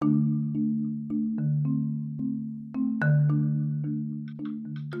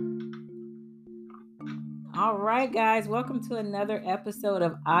All right, guys, welcome to another episode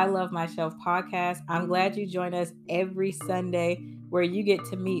of I Love My Shelf podcast. I'm glad you join us every Sunday where you get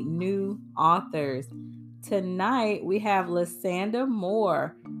to meet new authors. Tonight, we have Lesanda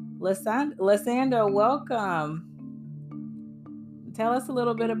Moore. Lesanda, welcome. Tell us a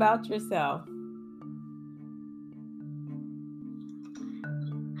little bit about yourself. I'm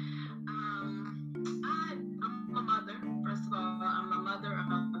a mother. First of all, I'm a mother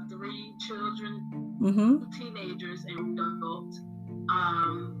of three children, Mm-hmm. two teenagers, and an adult.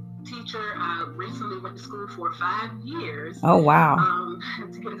 Teacher. I recently went to school for 5 years Oh, wow.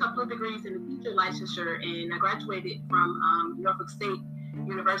 to get a couple of degrees in the teacher licensure, and I graduated from Norfolk State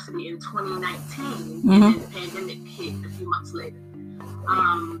University in 2019, and then the pandemic hit a few months later.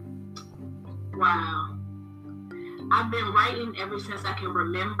 Wow. I've been writing ever since I can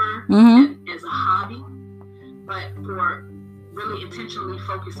remember as a hobby, but for really intentionally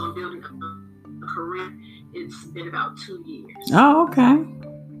focused on building a career, it's been about 2 years. Oh, okay.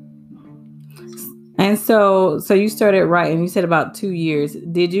 And so you started writing, you said about 2 years.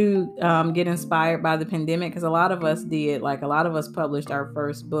 Did you get inspired by the pandemic? Because a lot of us did. Like a lot of us published our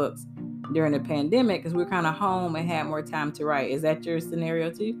first books during the pandemic because we were kind of home and had more time to write. Is that your scenario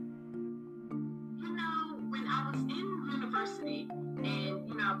too? When I was in university and,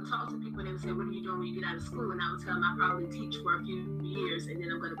 I would talk to people and they would say, what are you doing when you get out of school? And I would tell them I probably teach for a few years and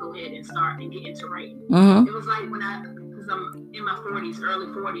then I'm going to go ahead and start and get into writing. Mm-hmm. It was like because I'm in my 40s, early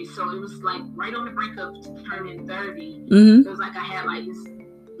 40s, so it was like right on the brink of turning 30. Mm-hmm. It was like I had like this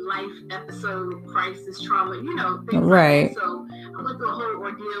life episode, crisis, trauma, things right. like that. So I went through a whole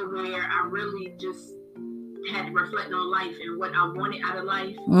ordeal where I really just had to reflect on life and what I wanted out of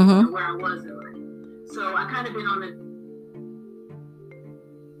life and where I was in life. So I kind of been on a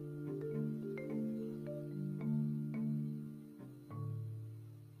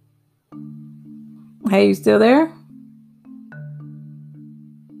Hey, you still there?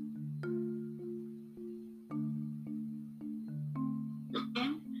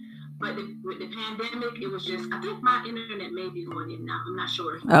 But with the pandemic, it was just, I think my internet may be going in now. I'm not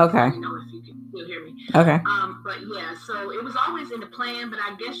sure. Okay. If you can still hear me. Okay. But yeah, so it was always in the plan, but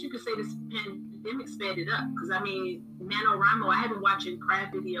I guess you could say this pandemic sped it up. Because I mean, NaNoWriMo, I have been watching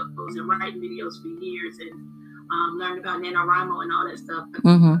craft videos and writing videos for years and learned about NaNoWriMo and all that stuff.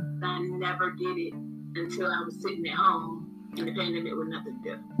 But I never did it until I was sitting at home in the pandemic with nothing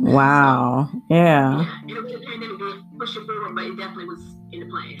to do. Wow. So, yeah. And it was the pandemic did push it forward, but it definitely was in the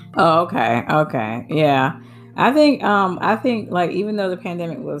plan. Oh, okay. Yeah. I think like even though the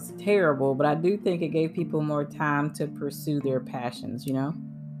pandemic was terrible, but I do think it gave people more time to pursue their passions,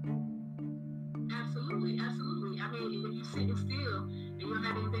 Absolutely. I mean, if you sitting still and you don't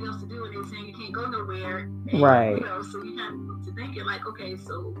have anything else to do and they're saying you can't go nowhere, and, right. So you kind of to thinking like, okay,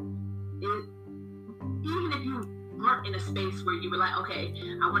 so even if you weren't in a space where you were like, okay,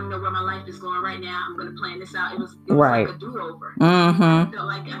 I want to know where my life is going right now, I'm going to plan this out. It was right. like a do-over. Mm-hmm. I felt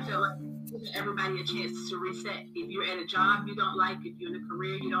like giving everybody a chance to reset. If you're at a job you don't like, if you're in a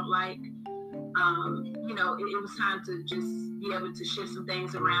career you don't like, it was time to just be able to shift some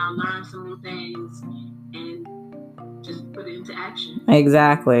things around, learn some new things, and just put it into action.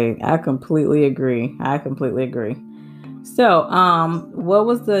 Exactly. I completely agree. So, what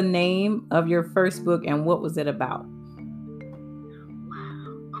was the name of your first book and what was it about?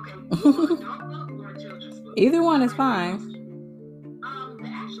 Wow. Okay. Adult book or children's book? Either one is fine.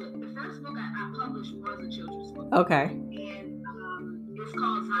 The first book I published was a children's book. Okay. And it's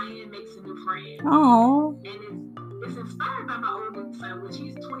called Zion Makes a New Friend. Oh. And it's inspired by my oldest son, which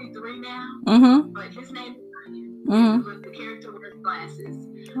he's 23 now. But his name is Zion. The character wears glasses,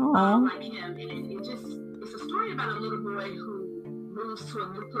 like him. And it's a story about a little boy who moves to a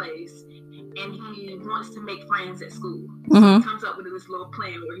new place and he wants to make friends at school. So he comes up with this little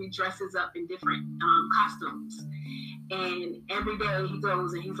plan where he dresses up in different costumes. And every day he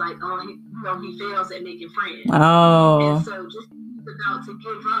goes and he's like, he fails at making friends. Oh. And so just about to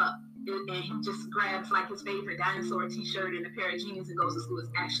give up, and he just grabs like his favorite dinosaur t-shirt and a pair of jeans and goes to school.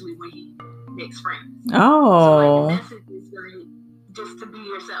 Is actually when he makes friends. Oh. So like the message is like just to be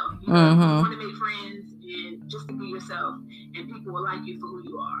yourself. You want to make friends and just to be yourself, and people will like you for who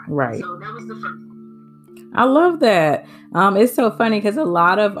you are. Right. So that was the first one. I love that. It's so funny because a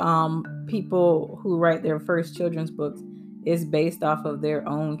lot of people who write their first children's books is based off of their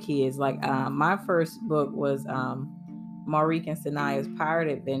own kids. Like my first book was Maurice and Sanaya's Pirate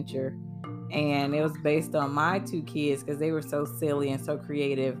Adventure, and it was based on my two kids because they were so silly and so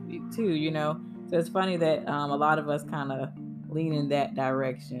creative too, So it's funny that a lot of us kind of lean in that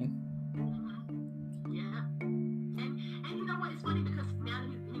direction. Yeah. And you know what? It's funny because now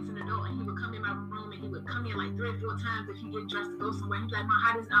he's an adult and he would come in my room and he would come in like 3 or 4 times if you get dressed to go somewhere. He'd be like, Mom,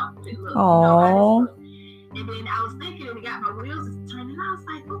 how does this outfit look? How does this look? And then I was thinking, and it got my wheels turning. I was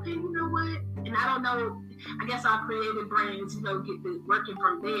like, okay, you know what? And I don't know. I guess our creative brains, get the working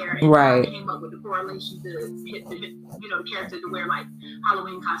from there, and I came up with the correlation to hit the character to wear like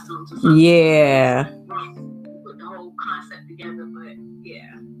Halloween costumes or something. Yeah. Put the whole concept together, but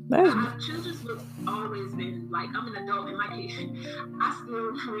yeah. Children's books always been like, I'm an adult and my kids, I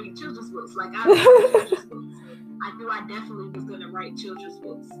still read children's books. Like I love children's books. I knew I definitely was going to write children's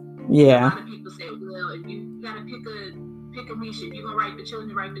books. Yeah. A lot of people say, well, if you got to pick a niche, if you're going to write for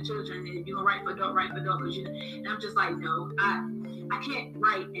children, write for children. And if you're going to write for adult, write for adult. And I'm just like, no, I can't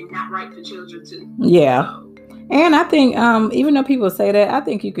write and not write for children too. Yeah. So. And I think, even though people say that, I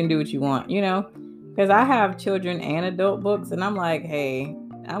think you can do what you want, because I have children and adult books, and I'm like, hey,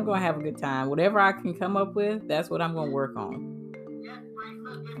 I'm going to have a good time. Whatever I can come up with, that's what I'm going to work on. Yeah, right.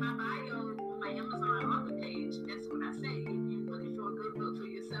 Look, in my bio, on my Amazon author page, that's what I say. If you're looking for a good book for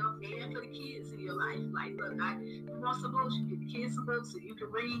yourself and for the kids in your life, like, look, you want some books, you get the kids some books so you can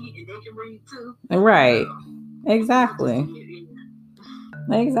read and they can read too. Right. Exactly.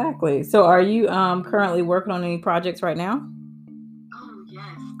 Exactly. So are you currently working on any projects right now? Oh,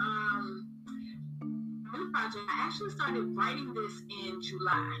 yes. Project. I actually started writing this in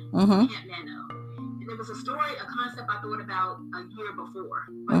July. Camp Nano. And it was a story, a concept I thought about a year before.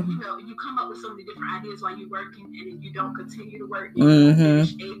 But you come up with so many different ideas while you're working, and if you don't continue to work, you don't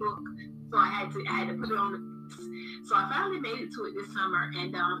finish a book. So I had to put it on the. So I finally made it to it this summer,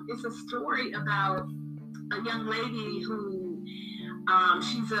 and it's a story about a young lady who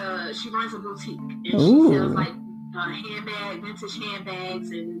she runs a boutique, and she sells like vintage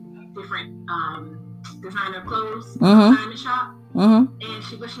handbags and different designer clothes, designer shop, and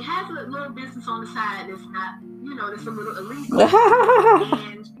she has a little business on the side that's not, that's a little illegal.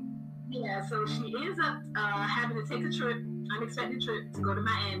 And yeah, so she ends up having to take a unexpected trip to go to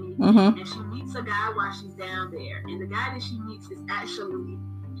Miami, and she meets a guy while she's down there, and the guy that she meets is actually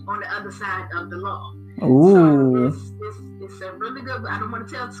on the other side of the law. Ooh. So it's a really good. I don't want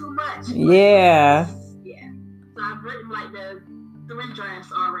to tell too much. Yeah. So I've written like the 3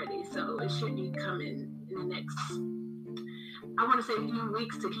 drafts already, so it should be coming in the next, I want to say, a few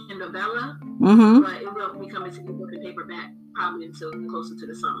weeks to Kindle Bella, but it won't be coming to ebook and paperback probably until closer to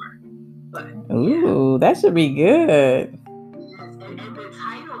the summer. But ooh, that should be good. Yes, and the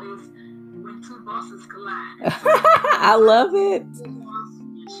title is When Two Bosses Collide. I love it.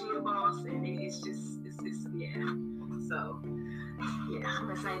 She a boss, and it's yeah. So yeah,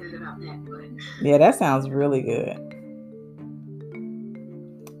 I'm excited about that. But yeah, that sounds really good.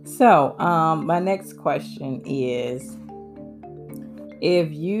 So, my next question is,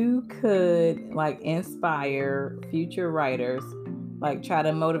 if you could inspire future writers, try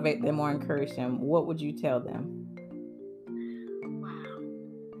to motivate them or encourage them, what would you tell them? Wow.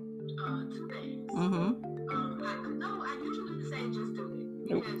 2 things. I usually say just do it,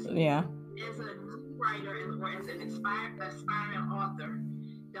 because as a new writer or as an aspiring author,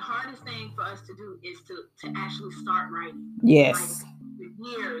 the hardest thing for us to do is to actually start writing. Yes. For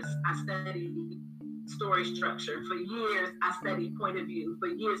years, I studied story structure. For years, I studied point of view. For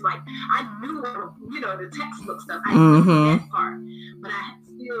years, I knew, the textbook stuff. I knew that part, but I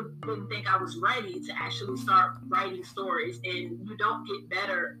still didn't think I was ready to actually start writing stories. And you don't get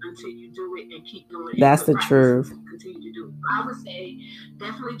better until you do it and keep doing it. That's the truth. Continue to do it. I would say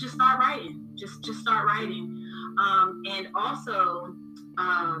definitely just start writing. Just start writing. And also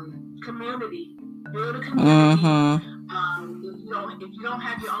community. Build a community. If you don't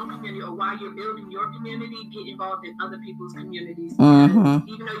have your own community, or while you're building your community, get involved in other people's communities. Because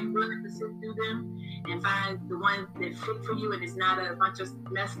even though you're willing to sit through them and find the ones that fit for you, and it's not a bunch of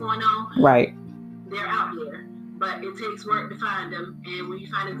mess going on, right? They're out there, but it takes work to find them. And when you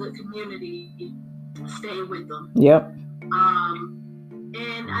find a good community, stay with them. Yep.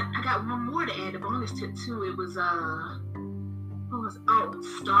 And I got one more to add, a bonus tip too. It was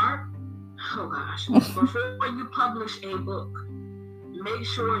start. Oh gosh! Before you publish a book, make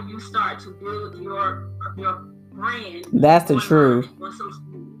sure you start to build your brand. That's the truth.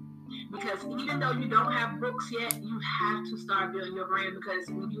 Because even though you don't have books yet, you have to start building your brand, because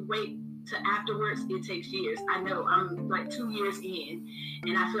when you wait to afterwards, it takes years. I know I'm 2 years in,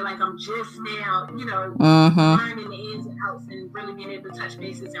 and I feel like I'm just now, learning the ins and outs and really being able to touch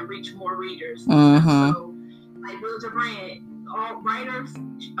bases and reach more readers. So, build your brand. All writers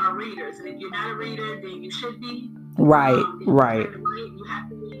are readers, and if you're not a reader, then you should be. Right. You have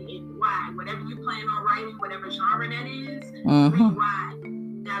to read, and why. Whatever you plan on writing, whatever genre that is, read why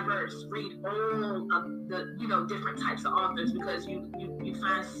diverse. Read all of the, different types of authors, because you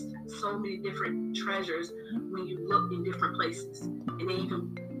find so many different treasures when you look in different places, and then you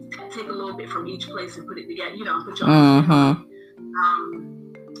can take a little bit from each place and put it together. Put your own spin on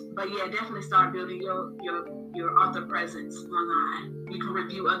it. But yeah, definitely start building your author presence online. You can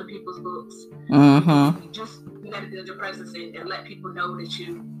review other people's books. You got to build your presence and let people know that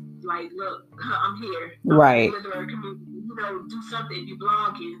you, like, look, I'm here. Right. I'm in the literary community. Do something. You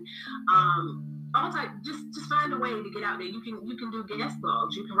blogging. All type. Just find a way to get out there. You can do guest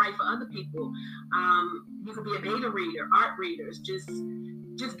blogs. You can write for other people. You can be a beta reader, art readers. Just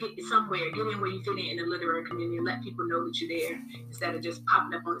get somewhere. Get in where you fit in the literary community, and let people know that you're there, instead of just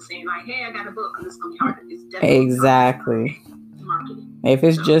popping up on the saying like, "Hey, I got a book." It's gonna be hard. It's definitely exactly. Marketing. If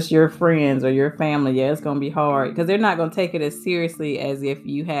it's just your friends or your family, yeah, it's gonna be hard, because they're not gonna take it as seriously as if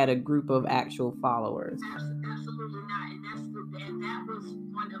you had a group of actual followers. Absolutely not, and that was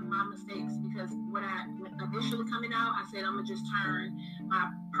one of my mistakes, because when initially coming out, I said I'm gonna just turn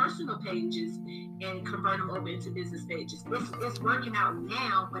my personal pages and convert them over into business pages. It's working out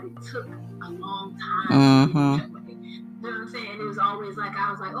now, but it took a long time. You know what I'm saying? It was always like,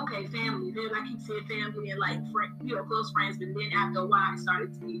 I was like, okay, family. Then I keep saying family and like close friends, but then after a while, I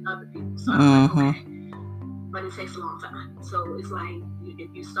started to meet other people. So I was like, okay, but it takes a long time. So it's like,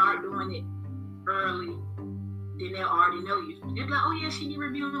 if you start doing it early, then they'll already know you. They'll be like, oh yeah, she be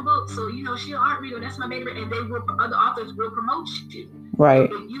reviewing books, so she's an art reader. That's my baby, and other authors will promote you. Right.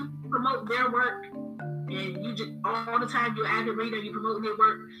 So if you promote their work, and you just all the time you're an avid reader, you promoting their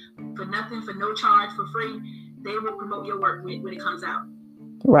work for nothing, for no charge, for free, they will promote your work when it comes out.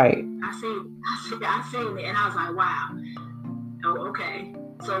 Right. I seen it, and I was like, wow. Oh, okay.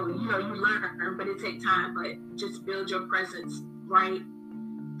 So you learn, but it takes time. But just build your presence, right?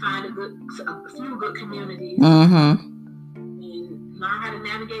 Find a few good communities, and learn how to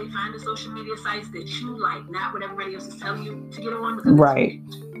navigate. Find the social media sites that you like, not what everybody else is telling you to get on. Because right.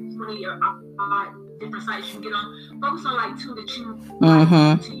 20 different sites you can get on. Focus on like 2 that you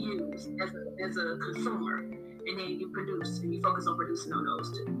like to use as a consumer, and then you produce, and you focus on producing on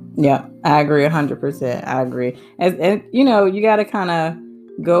those too. Yeah, I agree 100%. I agree. And you got to kind of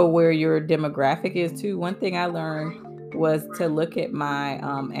go where your demographic is too. One thing I learned was to look at my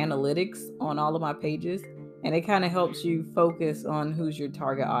analytics on all of my pages, and it kind of helps you focus on who's your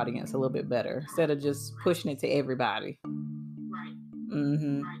target audience a little bit better, instead of just pushing it to everybody. Right. Right.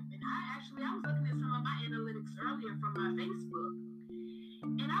 And I was looking at some of my analytics earlier from my Facebook,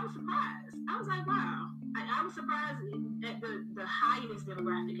 and I was surprised. I was like, wow. I was surprised at the highest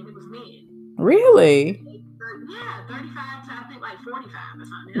demographic, and it was men. Really? Yeah, 35 to I think like 45 or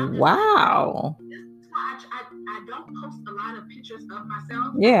something. Wow. That's why I don't post a lot of pictures of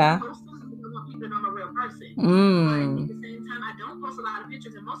myself. Yeah. I post them because I want people to know I'm a real person. But at the same time, I don't post a lot of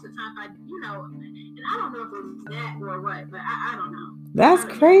pictures, and most of the time, and I don't know if it was that or what, but I don't know. That's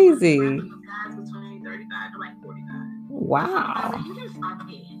crazy. Guys between 35 to like 45. Wow. You just are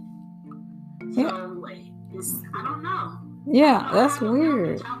men. So I don't know. Yeah, that's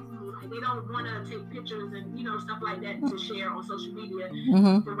weird. They don't want to take pictures and stuff like that to share on social media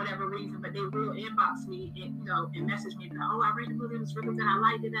for whatever reason, but they will inbox me and message me like, oh, I read the book, it was really good, I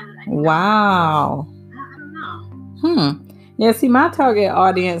liked it. Wow. I don't know. Yeah, see, my target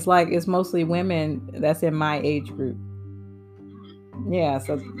audience is mostly women that's in my age group. Yeah,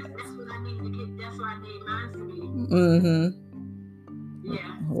 so that's what I need to get. That's what I need mine to be.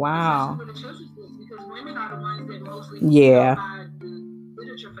 Yeah. Wow. Especially with the children's books, because women are the ones that mostly buy the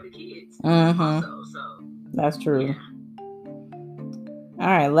literature for the kids. Also, so that's true. Yeah. All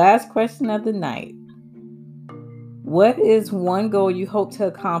right, last question of the night. What is one goal you hope to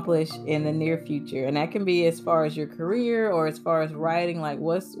accomplish in the near future? And that can be as far as your career or as far as writing. Like,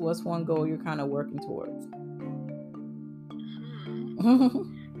 what's one goal you're kind of working towards? Honestly,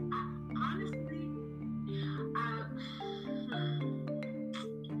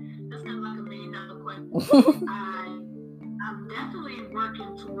 that's kind of like a $1 million question. I'm definitely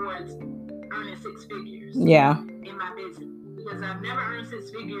working towards earning 6 figures. Yeah. In my business, because I've never earned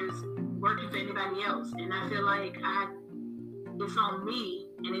 6 figures working for anybody else, and I feel like it's on me.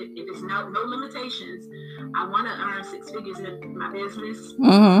 And if it's no limitations, I want to earn 6 figures in my business.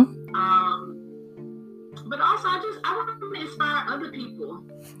 But also, I want to inspire other people.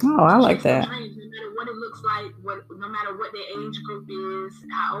 Oh, I like that. Dreams, no matter what it looks like, no matter what their age group is,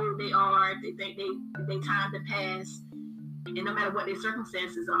 how old they are, if they think they time to pass, and no matter what their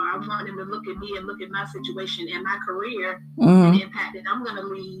circumstances are, I want them to look at me and look at my situation and my career and the impact that I'm going to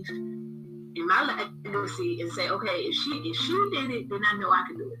leave in my legacy, and say, okay, if she did it, then I know I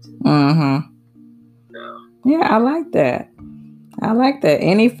can do it too. So. Yeah, I like that. I like that.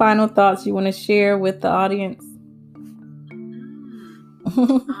 Any final thoughts you want to share with the audience?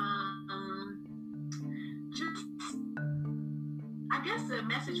 Just, I guess the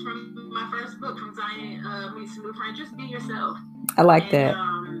message from my first book, From Zion Meets a New Friend, just be yourself. I like that.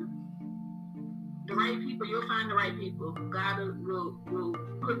 The right people, you'll find the right people. God will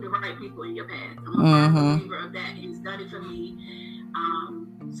put the right people in your path. I'm a firm believer of that. He's done it for me.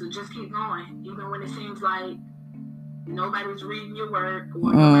 So just keep going, even when it seems like nobody's reading your work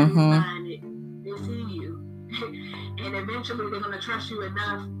or nobody's buying it. They see you, and eventually they're gonna trust you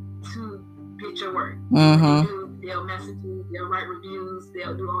enough to get your work. When they do, they'll message you, they'll write reviews,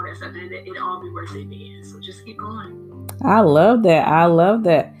 they'll do all that stuff, and it'll all be worth it in the end. So just keep going. I love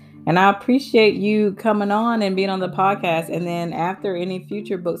that. And I appreciate you coming on and being on the podcast. And then after any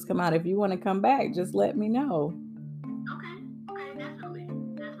future books come out, if you want to come back, just let me know. Okay, definitely.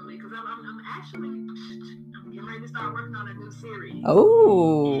 Because I'm actually getting ready to start working on a new series.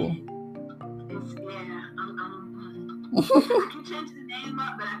 Oh. I can change the name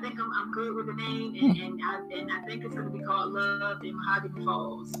up, but I think I'm good with the name, and I think it's going to be called Love in Mahogany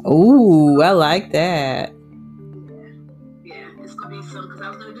Falls. Ooh, I like that. Yeah, it's going to be some, because I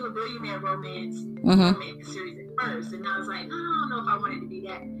was going to do a billionaire romance series at first, and I was like, I don't know if I want it to be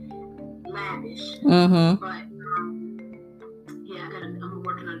that lavish, but yeah, I'm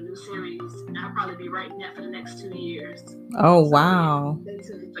working on a new series, and I'll probably be writing that for the next 2 years. Oh, wow. Stay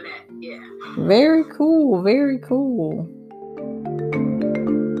tuned for that. Yeah. Very cool.